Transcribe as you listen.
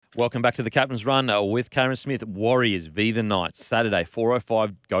Welcome back to the Captain's Run with Karen Smith. Warriors v the Knights, Saturday,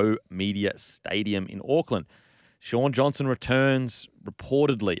 4:05, Go Media Stadium in Auckland. Sean Johnson returns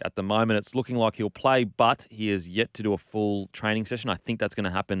reportedly. At the moment, it's looking like he'll play, but he has yet to do a full training session. I think that's going to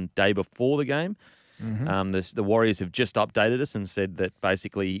happen day before the game. The Warriors have just updated us and said that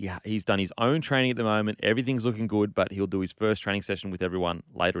basically he's done his own training at the moment. Everything's looking good, but he'll do his first training session with everyone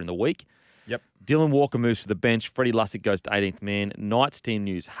later in the week. Yep. Dylan Walker moves to the bench. Freddie Lussick goes to 18th man. Knights team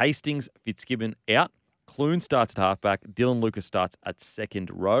news. Hastings, Fitzgibbon out. Clune starts at halfback. Dylan Lucas starts at second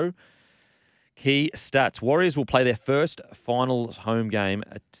row. Key stats. Warriors will play their first final home game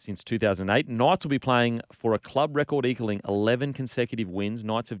since 2008. Knights will be playing for a club record equaling 11 consecutive wins.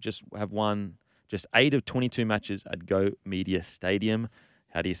 Knights have won just 8 of 22 matches at Go Media Stadium.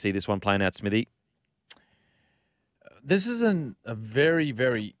 How do you see this one playing out, Smithy? This is a very,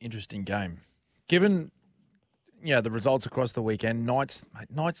 very interesting game. Given the results across the weekend, Knights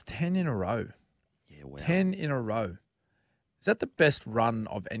 10 in a row. Yeah, wow. 10 in a row. Is that the best run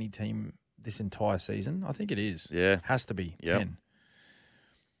of any team this entire season? I think it is. Yeah. Has to be 10. Yep.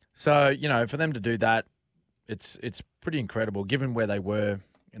 So, for them to do that, it's pretty incredible. Given where they were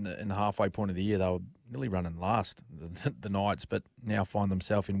in the halfway point of the year, they were nearly running last, the Knights, but now find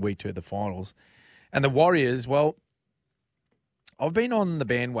themselves in week 2 of the finals. And the Warriors, well, I've been on the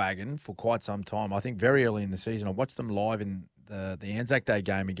bandwagon for quite some time. I think very early in the season, I watched them live in the Anzac Day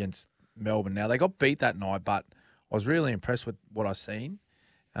game against Melbourne. Now, they got beat that night, but I was really impressed with what I've seen.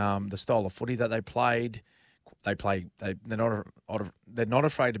 The style of footy that they played. They're not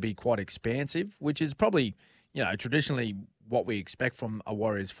afraid to be quite expansive, which is probably, traditionally what we expect from a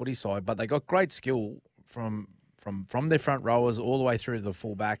Warriors footy side. But they got great skill from their front rowers all the way through to the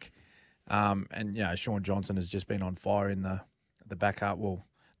fullback. And Sean Johnson has just been on fire in the back up,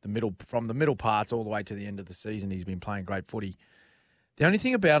 from the middle parts all the way to the end of the season. He's been playing great footy. The only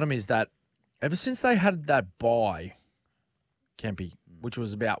thing about him is that ever since they had that bye, Kempy, which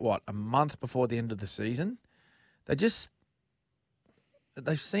was about, a month before the end of the season, they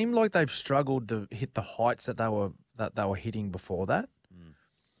seem like they've struggled to hit the heights that they were hitting before that.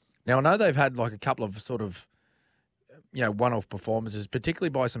 Now, I know they've had a couple of sort of one-off performances, particularly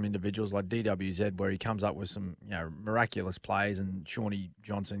by some individuals like DWZ, where he comes up with some, miraculous plays, and Shawnee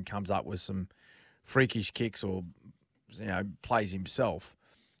Johnson comes up with some freakish kicks or, plays himself.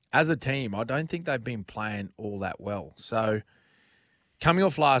 As a team, I don't think they've been playing all that well. So, coming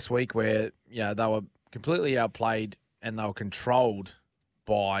off last week where, they were completely outplayed and they were controlled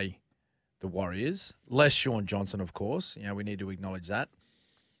by the Warriors, less Sean Johnson, of course. We need to acknowledge that.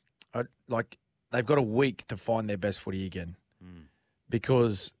 They've got a week to find their best footy again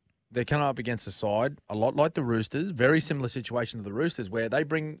because they're coming up against a side a lot like the Roosters, very similar situation to the Roosters, where they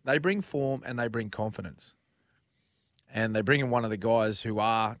bring form and they bring confidence. And they bring in one of the guys who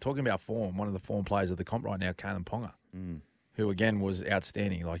are, talking about form, one of the form players of the comp right now, Kalen Ponga, who, again, was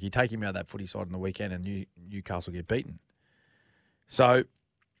outstanding. You take him out of that footy side on the weekend and Newcastle get beaten. So,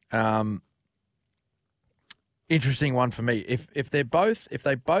 interesting one for me. If they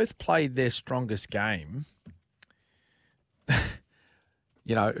both play their strongest game,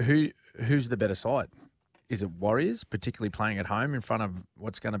 who's the better side? Is it Warriors, particularly playing at home in front of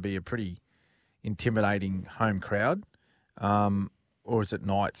what's going to be a pretty intimidating home crowd, or is it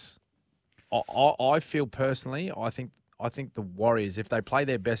Knights? I feel personally, I think the Warriors, if they play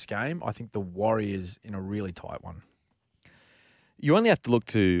their best game, I think the Warriors in a really tight one. You only have to look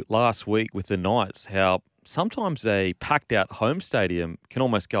to last week with the Knights, how sometimes a packed-out home stadium can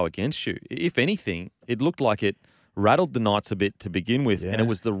almost go against you. If anything, it looked like it rattled the Knights a bit to begin with, and it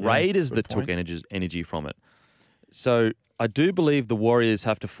was the Raiders that took energy from it. So I do believe the Warriors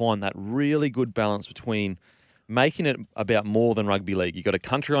have to find that really good balance between making it about more than rugby league. You've got a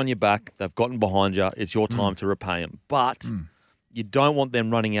country on your back. They've gotten behind you. It's your time to repay them. But you don't want them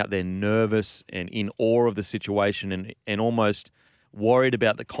running out there nervous and in awe of the situation and almost worried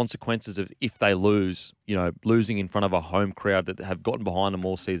about the consequences of if they lose, losing in front of a home crowd that have gotten behind them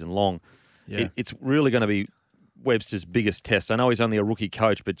all season long. Yeah. It's really going to be Webster's biggest test. I know he's only a rookie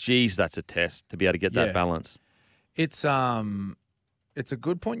coach, but geez, that's a test to be able to get that balance. It's a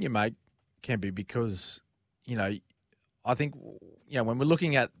good point you make, Kempy, because, I think, when we're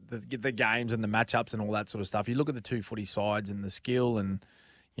looking at the games and the matchups and all that sort of stuff, you look at the two footy sides and the skill and,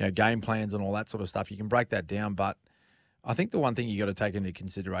 game plans and all that sort of stuff, you can break that down. But I think the one thing you got to take into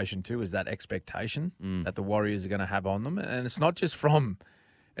consideration too is that expectation that the Warriors are going to have on them. And it's not just from,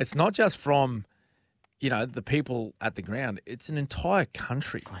 the people at the ground. It's an entire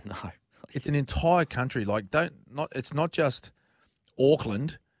country. I know. It's an entire country. It's not just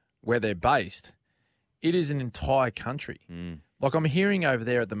Auckland where they're based. It is an entire country Like I'm hearing over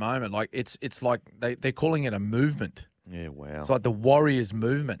there at the moment, like it's like they're calling it a movement. Yeah, wow. It's like the Warriors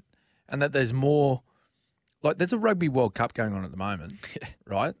movement, and that there's more. Like there's a Rugby World Cup going on at the moment,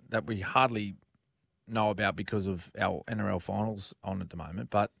 right? That we hardly know about because of our NRL finals on at the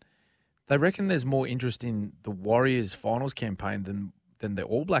moment, but they reckon there's more interest in the Warriors finals campaign than the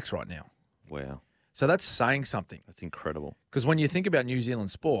All Blacks right now. Wow. So that's saying something. That's incredible. Because when you think about New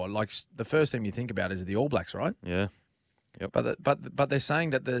Zealand sport, like the first thing you think about is the All Blacks, right? Yeah. Yep. But they're saying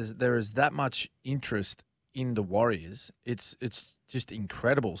that there is that much interest in the Warriors. It's just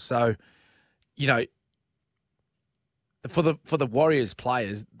incredible. So, you know, for the Warriors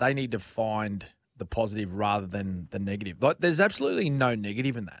players, they need to find the positive rather than the negative. Like there's absolutely no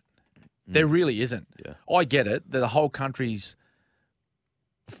negative in that. There really isn't. Yeah. I get it. The whole country's,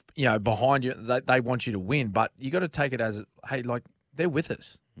 behind you. They want you to win, but you got to take it as, hey, like they're with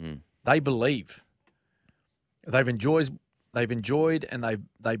us. They believe. They've enjoyed, and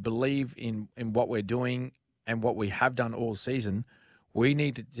they believe in what we're doing and what we have done all season. We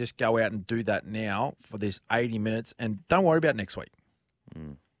need to just go out and do that now for this 80 minutes, and don't worry about next week.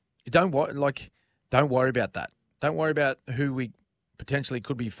 Don't worry about that. Don't worry about who we potentially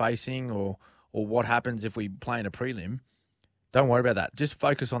could be facing or what happens if we play in a prelim. Don't worry about that. Just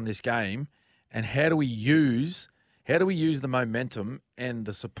focus on this game and how do we use the momentum and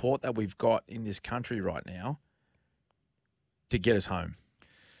the support that we've got in this country right now to get us home.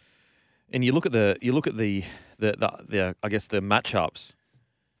 And you look at the I guess the matchups.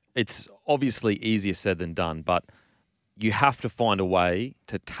 It's obviously easier said than done, but you have to find a way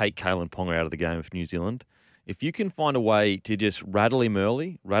to take Kalen Ponga out of the game for New Zealand. If you can find a way to just rattle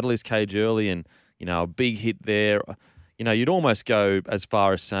his cage early, and a big hit there, you'd almost go as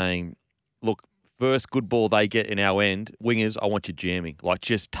far as saying, look, first good ball they get in our end, wingers, I want you jamming. Like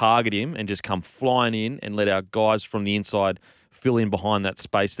just target him and just come flying in and let our guys from the inside fill in behind that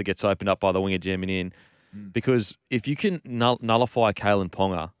space that gets opened up by the winger jamming in. Because if you can nullify Kalen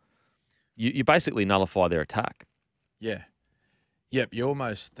Ponga, you basically nullify their attack. Yeah. Yep, you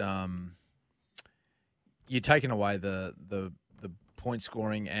almost you're taking away the point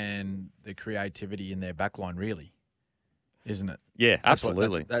scoring and the creativity in their backline, really, isn't it? Yeah,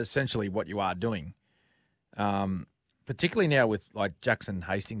 absolutely. That's essentially what you are doing. Particularly now with like Jackson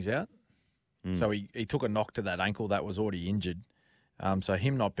Hastings out. So he took a knock to that ankle that was already injured. So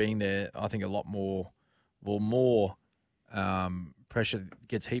him not being there, I think a lot more pressure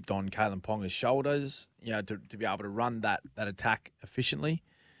gets heaped on Kalen Ponga's shoulders, to be able to run that attack efficiently.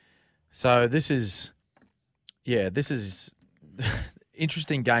 So this is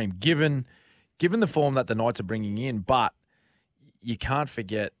interesting game given the form that the Knights are bringing in, but you can't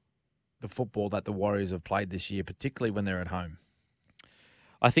forget the football that the Warriors have played this year, particularly when they're at home.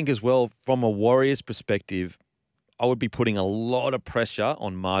 I think as well, from a Warriors perspective, I would be putting a lot of pressure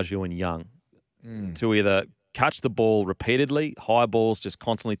on Marju and Young to either catch the ball repeatedly, high balls just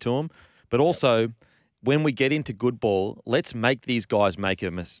constantly to them, but also when we get into good ball, let's make these guys make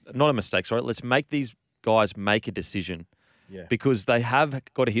let's make these guys make a decision. Yeah. Because they have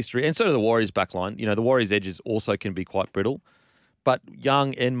got a history, and so do the Warriors backline. The Warriors edges also can be quite brittle. But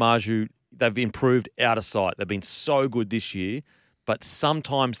Young and Marju, they've improved out of sight. They've been so good this year, but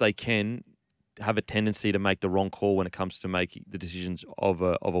sometimes they can have a tendency to make the wrong call when it comes to making the decisions of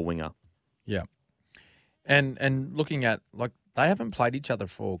a winger. Yeah. And looking at, like, they haven't played each other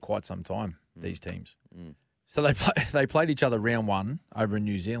for quite some time, these teams. So they played each other round 1 over in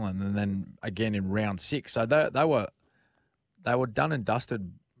New Zealand and then again in round 6. So they were done and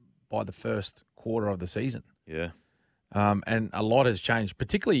dusted by the first quarter of the season. Yeah. And a lot has changed,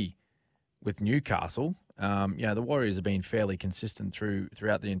 particularly with Newcastle. The Warriors have been fairly consistent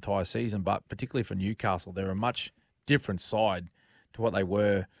throughout the entire season, but particularly for Newcastle, they're a much different side to what they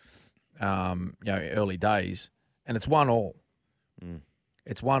were, early days. And it's 1-1.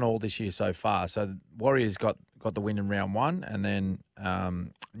 It's 1-1 this year so far. So the Warriors got the win in round 1, and then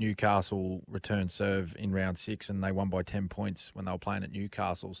Newcastle returned serve in round 6, and they won by 10 points when they were playing at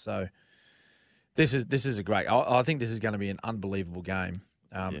Newcastle. So this is a great. I think this is going to be an unbelievable game.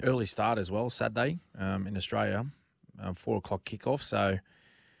 Early start as well, Saturday in Australia, 4:00 kickoff. So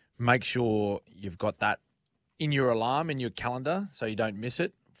make sure you've got that in your alarm, in your calendar, so you don't miss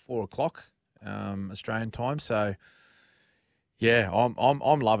it. 4:00 Australian time. So yeah,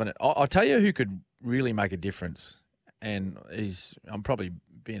 I'm loving it. I'll tell you who could really make a difference, and I'm probably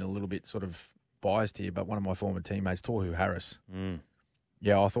being a little bit sort of biased here, but one of my former teammates, Tohu Harris.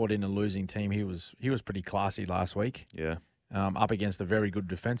 Yeah, I thought in a losing team he was pretty classy last week. Yeah. Up against a very good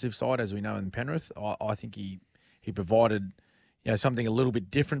defensive side, as we know in Penrith. I think he provided something a little bit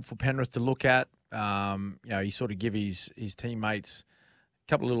different for Penrith to look at. He sort of give his teammates a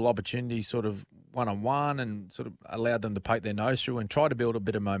couple of little opportunities, sort of one-on-one, and sort of allowed them to poke their nose through and try to build a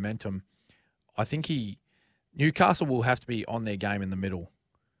bit of momentum. I think Newcastle will have to be on their game in the middle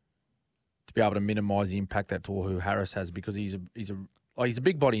to be able to minimise the impact that Tohu Harris has, because he's a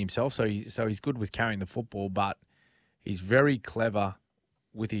big body himself, so he's good with carrying the football, but he's very clever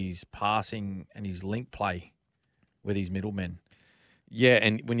with his passing and his link play with his middlemen. Yeah,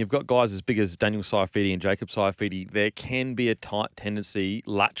 and when you've got guys as big as Daniel Saifidi and Jacob Saifidi, there can be a tight tendency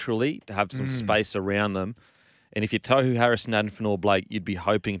laterally to have some space around them. And if you're Tohu Harris and Adam Fanor-Blake, you'd be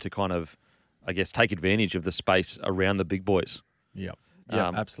hoping to kind of, I guess, take advantage of the space around the big boys. Yep.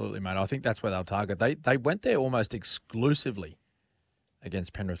 Yeah, absolutely, mate. I think that's where they'll target. They went there almost exclusively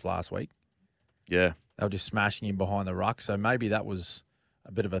against Penrith last week. Yeah. They were just smashing him behind the ruck. So maybe that was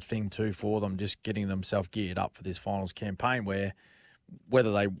a bit of a thing too for them, just getting themselves geared up for this finals campaign, where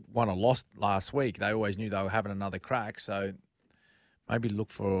whether they won or lost last week, they always knew they were having another crack. So maybe look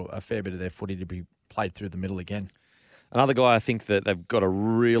for a fair bit of their footy to be played through the middle again. Another guy I think that they've got to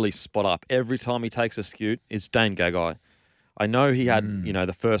really spot up every time he takes a scoot is Dane Gagai. I know he had,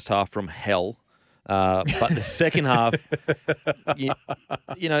 the first half from hell, but the second half, he's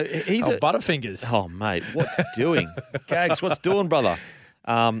Butterfingers. Oh, mate, what's doing? Gags, what's doing, brother?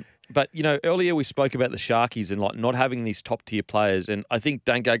 But, earlier we spoke about the Sharkies and not having these top-tier players, and I think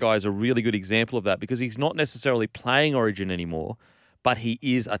Dane Gagai is a really good example of that, because he's not necessarily playing Origin anymore, but he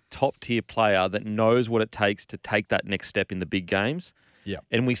is a top-tier player that knows what it takes to take that next step in the big games. Yeah.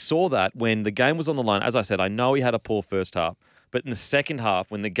 And we saw that when the game was on the line. As I said, I know he had a poor first half, but in the second half,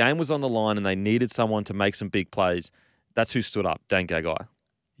 when the game was on the line and they needed someone to make some big plays, that's who stood up, Dane Gagai.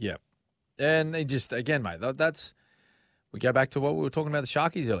 Yeah. And they just, again, mate, we go back to what we were talking about the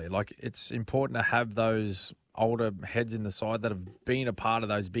Sharkies earlier. Like, it's important to have those older heads in the side that have been a part of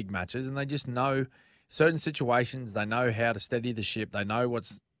those big matches, and they just know certain situations. They know how to steady the ship. They know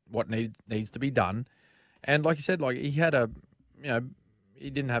what needs to be done. And like you said, he had he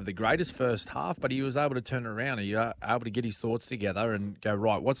didn't have the greatest first half, but he was able to turn it around. He was able to get his thoughts together and go,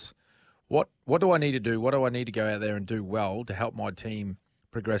 right, what do I need to do? What do I need to go out there and do well to help my team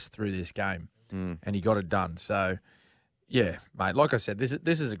progress through this game? And he got it done. So, yeah, mate, like I said,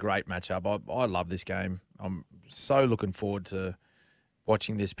 this is a great matchup. I love this game. I'm so looking forward to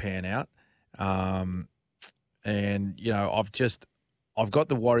watching this pan out. And, I've got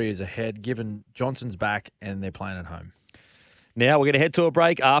the Warriors ahead, given Johnson's back and they're playing at home. Now we're going to head to a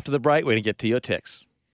break. After the break, we're going to get to your texts.